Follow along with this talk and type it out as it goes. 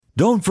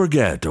Don't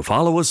forget to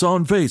follow us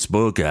on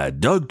Facebook at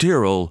Doug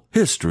Tyrrell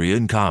History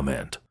and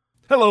Comment.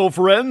 Hello,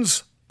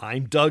 friends.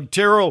 I'm Doug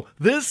Tyrrell.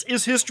 This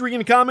is History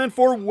and Comment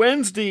for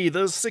Wednesday,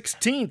 the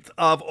 16th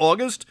of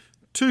August,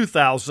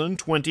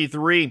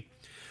 2023.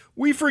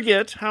 We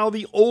forget how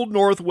the Old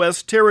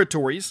Northwest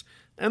Territories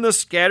and the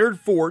scattered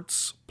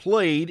forts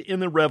played in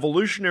the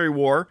Revolutionary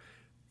War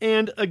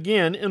and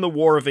again in the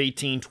War of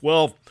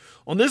 1812.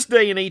 On this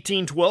day in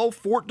 1812,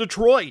 Fort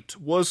Detroit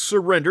was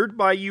surrendered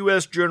by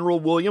U.S. General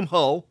William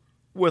Hull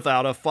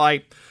without a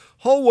fight.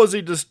 Hull was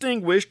a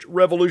distinguished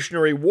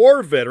Revolutionary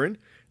War veteran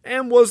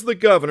and was the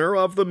governor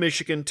of the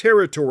Michigan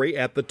Territory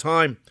at the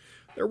time.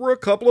 There were a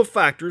couple of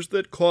factors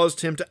that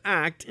caused him to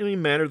act in a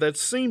manner that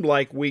seemed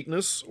like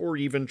weakness or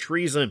even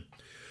treason.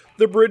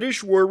 The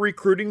British were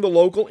recruiting the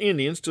local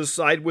Indians to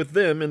side with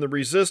them in the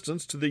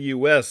resistance to the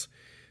U.S.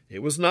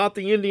 It was not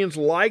the Indians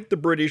liked the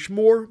British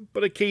more,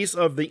 but a case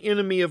of the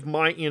enemy of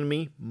my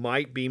enemy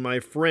might be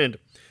my friend.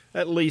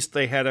 At least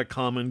they had a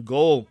common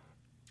goal.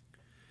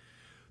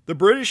 The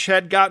British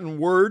had gotten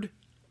word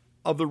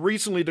of the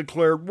recently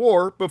declared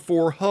war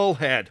before Hull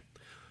had.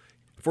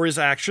 For his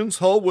actions,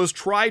 Hull was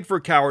tried for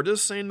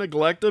cowardice and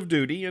neglect of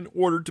duty and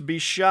ordered to be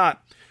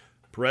shot.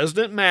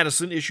 President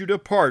Madison issued a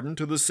pardon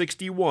to the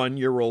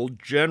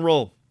 61-year-old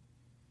general.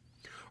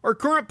 Our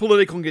current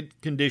political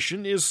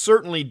condition is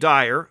certainly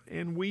dire,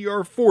 and we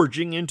are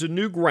forging into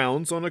new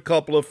grounds on a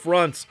couple of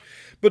fronts.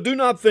 But do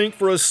not think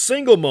for a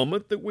single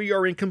moment that we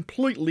are in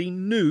completely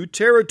new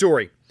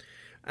territory.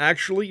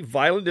 Actually,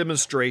 violent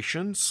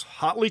demonstrations,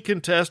 hotly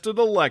contested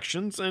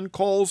elections, and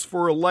calls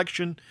for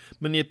election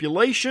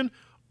manipulation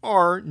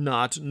are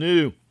not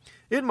new.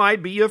 It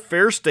might be a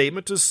fair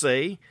statement to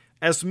say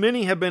as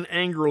many have been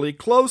angrily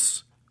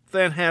close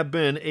than have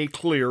been a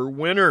clear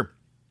winner.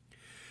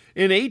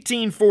 In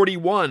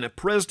 1841,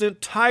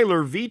 President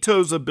Tyler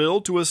vetoes a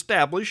bill to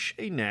establish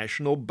a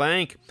national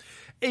bank,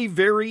 a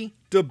very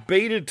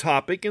debated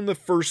topic in the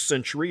first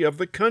century of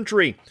the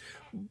country.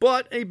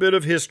 But a bit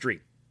of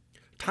history.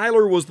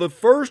 Tyler was the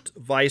first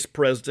vice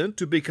president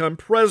to become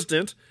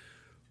president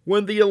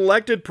when the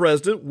elected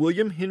president,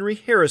 William Henry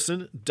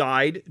Harrison,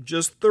 died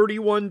just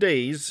 31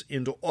 days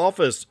into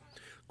office,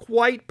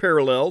 quite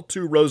parallel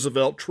to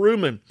Roosevelt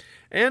Truman.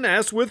 And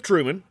as with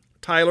Truman,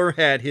 Tyler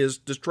had his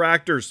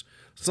detractors.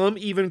 Some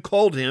even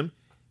called him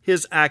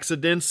his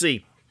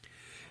accidency.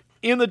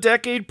 In the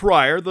decade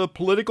prior, the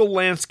political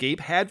landscape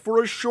had for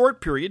a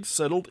short period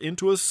settled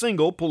into a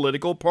single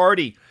political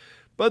party.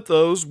 But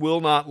those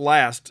will not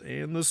last,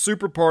 and the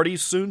super party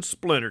soon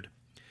splintered.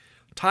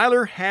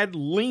 Tyler had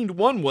leaned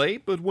one way,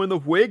 but when the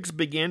Whigs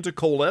began to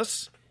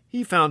coalesce,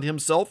 he found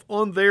himself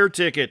on their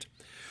ticket.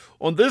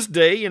 On this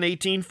day in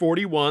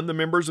 1841, the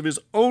members of his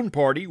own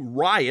party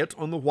riot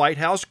on the White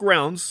House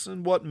grounds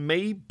in what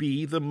may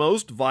be the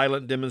most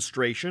violent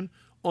demonstration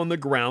on the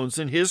grounds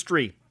in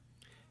history.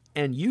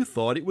 And you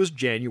thought it was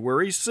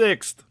January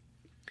 6th.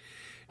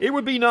 It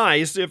would be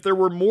nice if there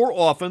were more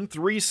often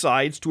three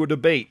sides to a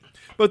debate,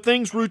 but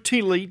things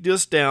routinely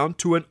disk down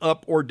to an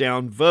up or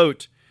down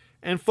vote,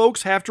 and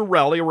folks have to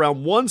rally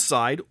around one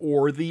side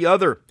or the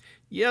other.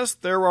 Yes,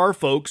 there are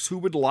folks who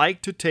would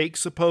like to take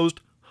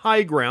supposed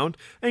high ground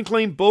and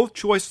claim both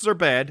choices are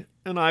bad,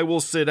 and I will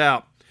sit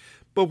out.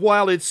 But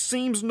while it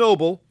seems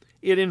noble,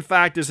 it in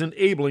fact is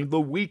enabling the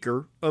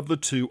weaker of the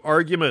two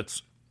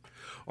arguments.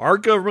 Our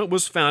government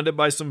was founded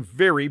by some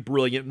very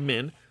brilliant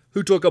men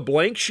who took a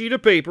blank sheet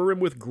of paper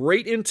and with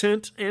great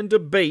intent and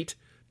debate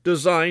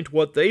designed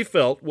what they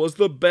felt was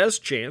the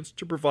best chance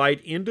to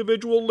provide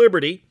individual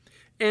liberty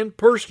and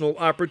personal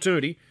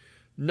opportunity,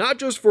 not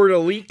just for an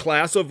elite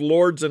class of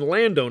lords and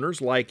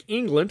landowners like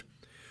England,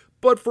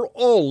 but for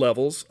all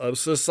levels of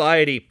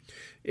society.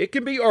 It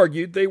can be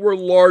argued they were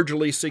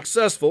largely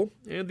successful,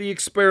 and the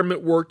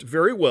experiment worked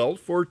very well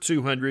for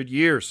 200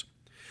 years.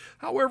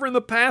 However, in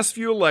the past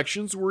few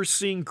elections, we're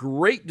seeing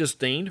great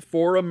disdain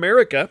for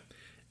America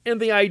and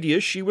the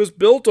ideas she was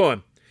built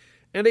on,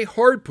 and a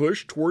hard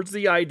push towards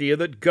the idea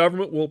that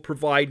government will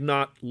provide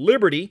not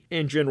liberty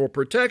and general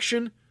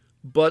protection,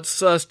 but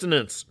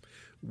sustenance.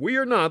 We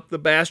are not the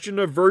bastion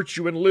of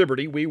virtue and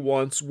liberty we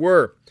once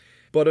were,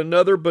 but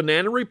another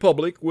banana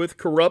republic with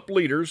corrupt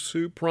leaders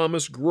who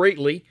promise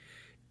greatly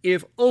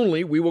if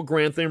only we will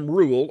grant them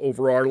rule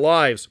over our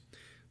lives.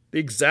 The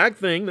exact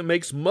thing that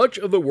makes much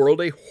of the world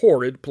a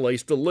horrid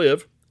place to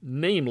live,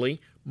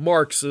 namely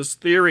Marxist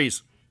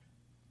theories.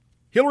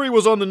 Hillary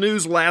was on the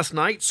news last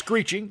night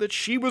screeching that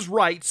she was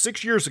right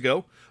 6 years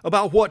ago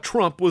about what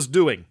Trump was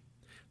doing.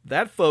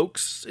 That,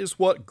 folks, is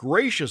what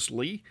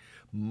graciously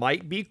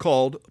might be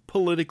called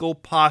political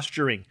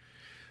posturing.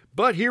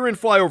 But here in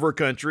flyover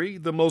country,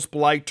 the most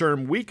polite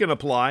term we can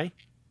apply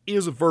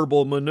is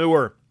verbal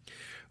manure.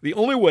 The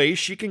only way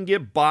she can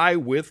get by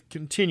with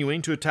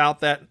continuing to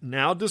tout that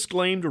now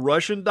disclaimed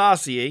Russian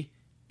dossier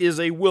is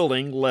a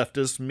willing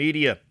leftist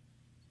media.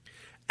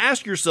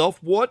 Ask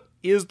yourself, what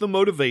is the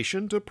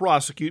motivation to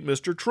prosecute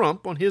Mr.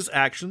 Trump on his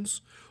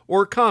actions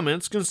or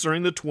comments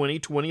concerning the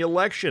 2020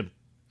 election?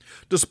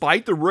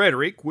 Despite the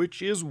rhetoric,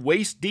 which is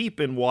waist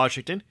deep in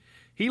Washington,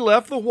 He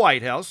left the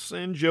White House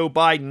and Joe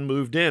Biden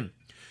moved in.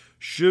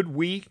 Should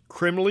we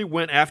criminally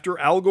went after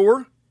Al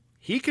Gore?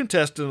 He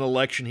contested an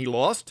election he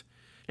lost,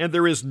 and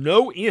there is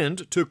no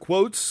end to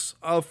quotes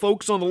of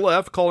folks on the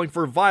left calling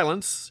for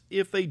violence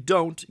if they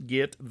don't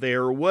get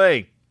their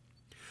way.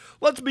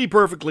 Let's be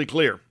perfectly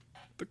clear.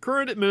 The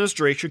current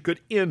administration could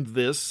end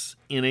this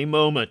in a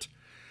moment.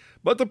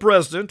 But the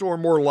president, or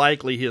more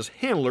likely his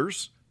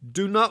handlers,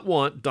 do not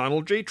want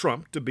Donald J.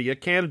 Trump to be a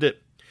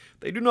candidate.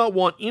 They do not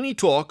want any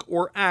talk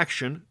or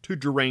action to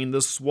drain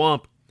the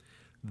swamp.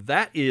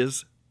 That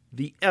is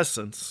the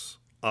essence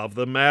of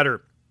the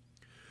matter.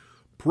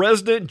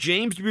 President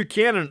James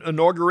Buchanan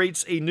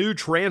inaugurates a new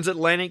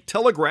transatlantic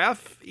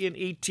telegraph in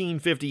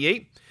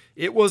 1858.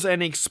 It was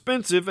an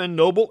expensive and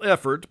noble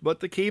effort, but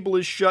the cable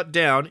is shut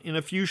down in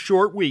a few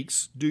short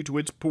weeks due to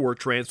its poor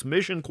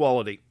transmission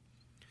quality.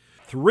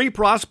 3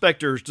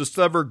 prospectors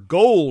discover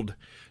gold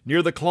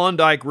near the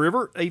Klondike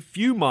River, a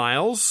few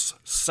miles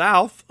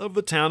south of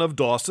the town of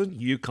Dawson,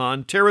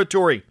 Yukon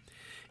Territory.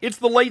 It's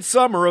the late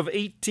summer of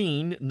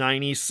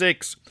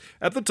 1896.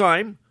 At the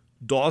time,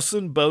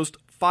 Dawson boasts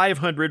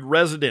 500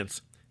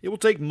 residents. It will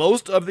take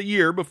most of the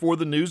year before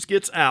the news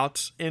gets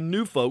out and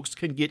new folks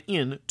can get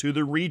into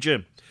the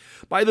region.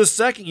 By the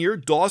second year,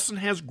 Dawson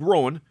has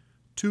grown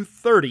to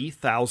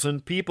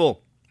 30,000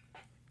 people.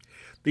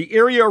 The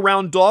area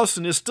around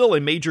Dawson is still a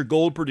major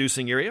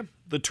gold-producing area.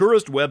 The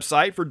tourist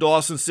website for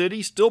Dawson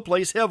City still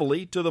plays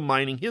heavily to the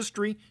mining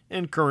history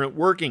and current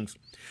workings.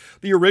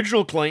 The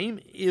original claim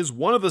is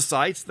one of the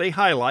sites they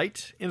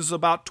highlight and is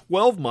about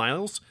 12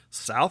 miles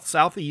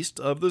south-southeast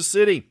of the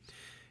city.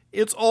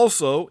 It's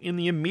also in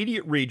the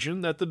immediate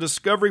region that the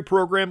Discovery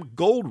Program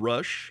Gold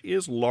Rush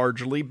is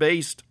largely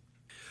based.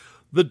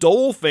 The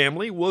Dole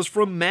family was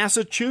from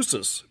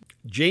Massachusetts.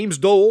 James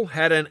Dole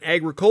had an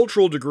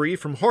agricultural degree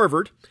from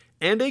Harvard,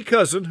 and a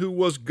cousin who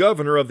was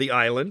governor of the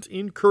island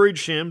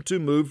encouraged him to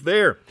move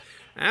there.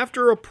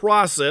 After a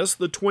process,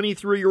 the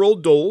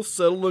 23-year-old Dole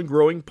settled on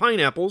growing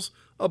pineapples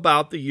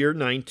about the year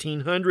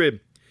 1900.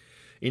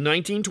 In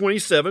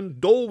 1927,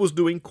 Dole was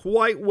doing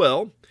quite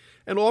well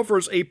and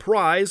offers a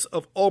prize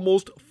of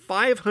almost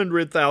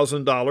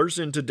 $500,000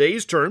 in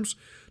today's terms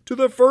to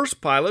the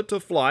first pilot to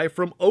fly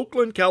from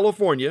Oakland,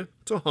 California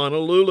to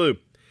Honolulu,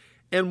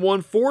 and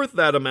 1/4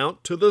 that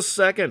amount to the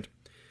second.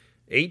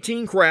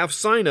 18 crafts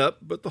sign up,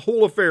 but the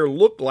whole affair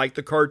looked like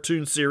the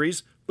cartoon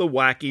series The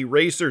Wacky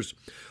Racers.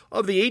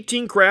 Of the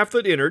 18 craft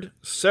that entered,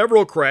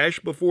 several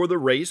crashed before the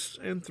race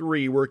and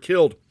 3 were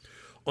killed.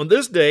 On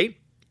this day,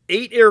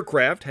 8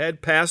 aircraft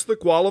had passed the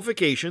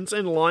qualifications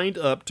and lined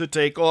up to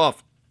take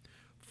off.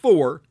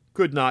 4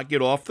 could not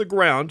get off the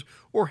ground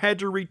or had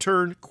to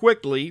return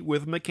quickly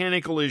with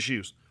mechanical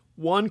issues.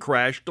 1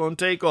 crashed on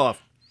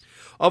takeoff.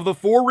 Of the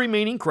 4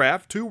 remaining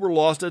craft, 2 were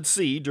lost at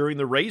sea during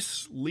the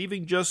race,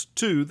 leaving just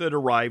 2 that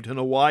arrived in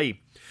Hawaii.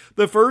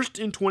 The first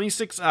in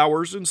 26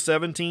 hours and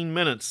 17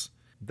 minutes.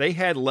 They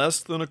had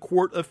less than a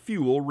quart of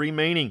fuel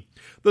remaining.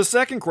 The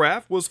second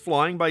craft was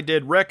flying by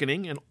dead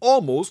reckoning and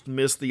almost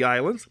missed the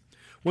islands.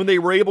 When they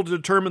were able to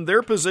determine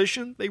their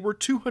position, they were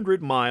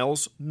 200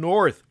 miles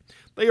north.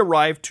 They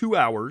arrived 2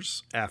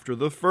 hours after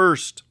the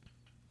first.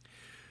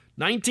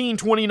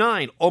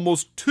 1929,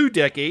 almost 2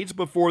 decades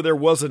before there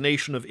was a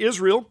nation of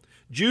Israel,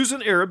 Jews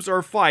and Arabs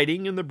are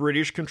fighting in the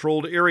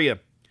British-controlled area.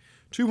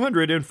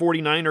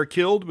 249 are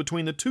killed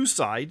between the two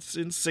sides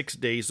in 6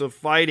 days of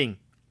fighting.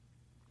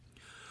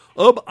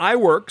 Ub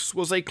Iwerks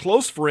was a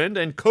close friend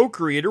and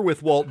co-creator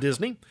with Walt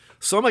Disney.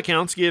 Some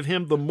accounts give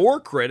him the more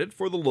credit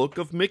for the look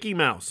of Mickey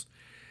Mouse.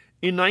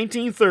 In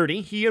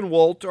 1930, he and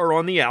Walt are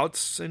on the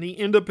outs, and he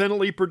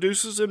independently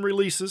produces and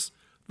releases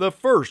the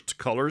first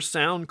color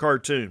sound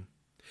cartoon.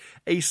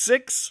 A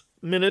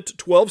 6-minute,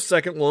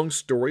 12-second long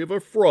story of a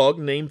frog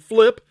named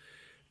Flip,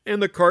 and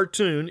the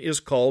cartoon is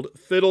called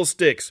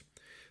Fiddlesticks.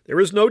 There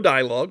is no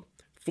dialogue.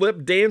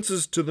 Flip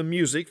dances to the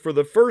music for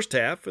the first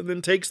half and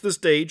then takes the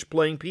stage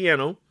playing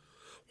piano,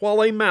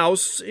 while a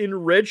mouse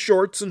in red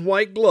shorts and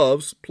white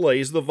gloves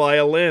plays the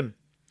violin.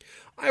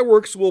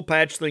 Iwerks will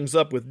patch things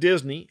up with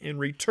Disney and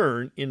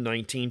return in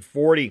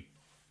 1940.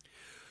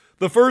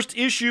 The first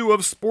issue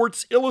of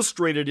Sports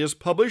Illustrated is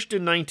published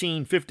in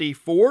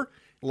 1954.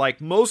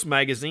 Like most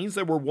magazines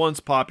that were once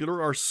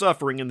popular are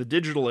suffering in the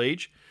digital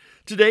age.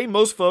 Today,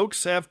 most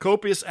folks have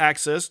copious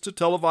access to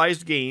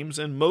televised games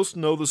and most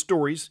know the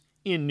stories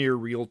in near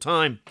real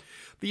time.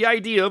 The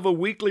idea of a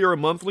weekly or a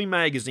monthly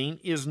magazine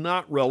is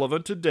not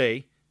relevant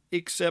today,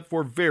 except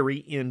for very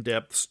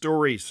in-depth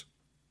stories.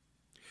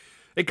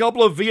 A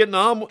couple of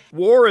Vietnam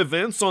War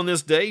events on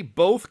this day,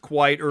 both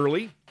quite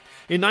early.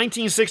 In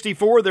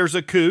 1964, there's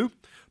a coup.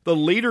 The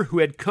leader who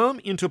had come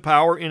into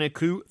power in a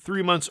coup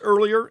 3 months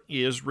earlier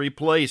is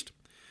replaced.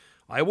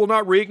 I will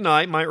not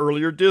reignite my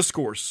earlier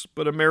discourse,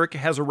 but America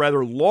has a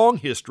rather long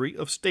history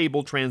of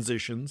stable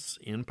transitions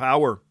in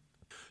power.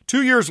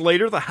 2 years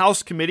later, the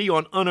House Committee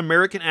on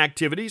Un-American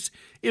Activities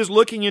is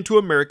looking into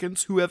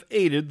Americans who have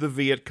aided the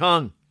Viet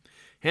Cong.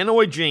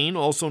 Hanoi Jane,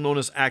 also known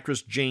as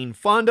actress Jane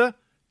Fonda,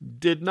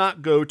 did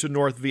not go to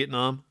North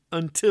Vietnam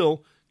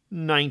until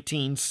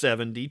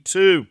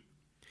 1972.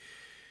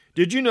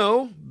 Did you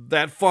know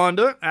that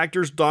Fonda,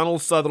 actors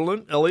Donald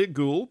Sutherland, Elliot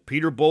Gould,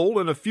 Peter Boal,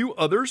 and a few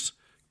others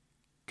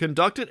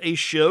conducted a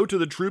show to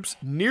the troops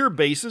near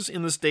bases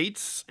in the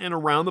States and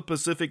around the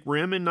Pacific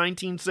Rim in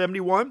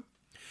 1971?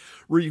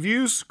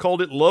 Reviews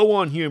called it low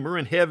on humor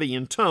and heavy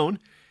in tone.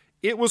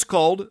 It was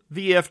called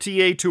the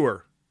FTA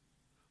Tour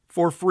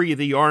for Free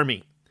the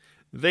Army.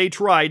 They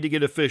tried to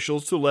get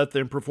officials to let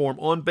them perform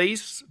on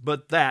base,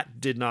 but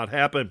that did not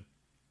happen.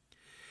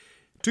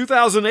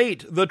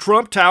 2008, the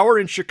Trump Tower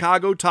in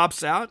Chicago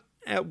tops out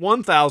at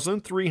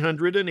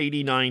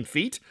 1,389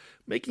 feet,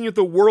 making it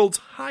the world's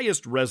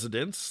highest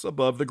residence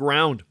above the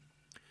ground.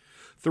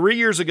 3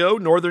 years ago,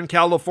 Northern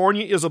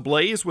California is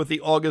ablaze with the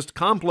August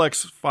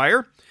Complex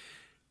fire.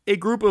 A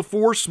group of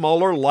 4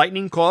 smaller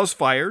lightning-caused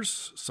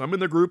fires. Some in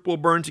the group will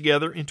burn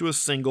together into a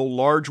single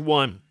large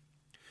one.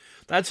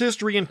 That's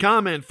History and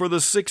Comment for the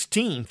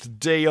 16th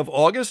day of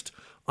August.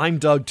 I'm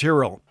Doug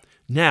Tyrrell.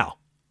 Now,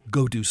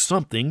 go do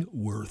something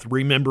worth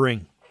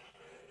remembering.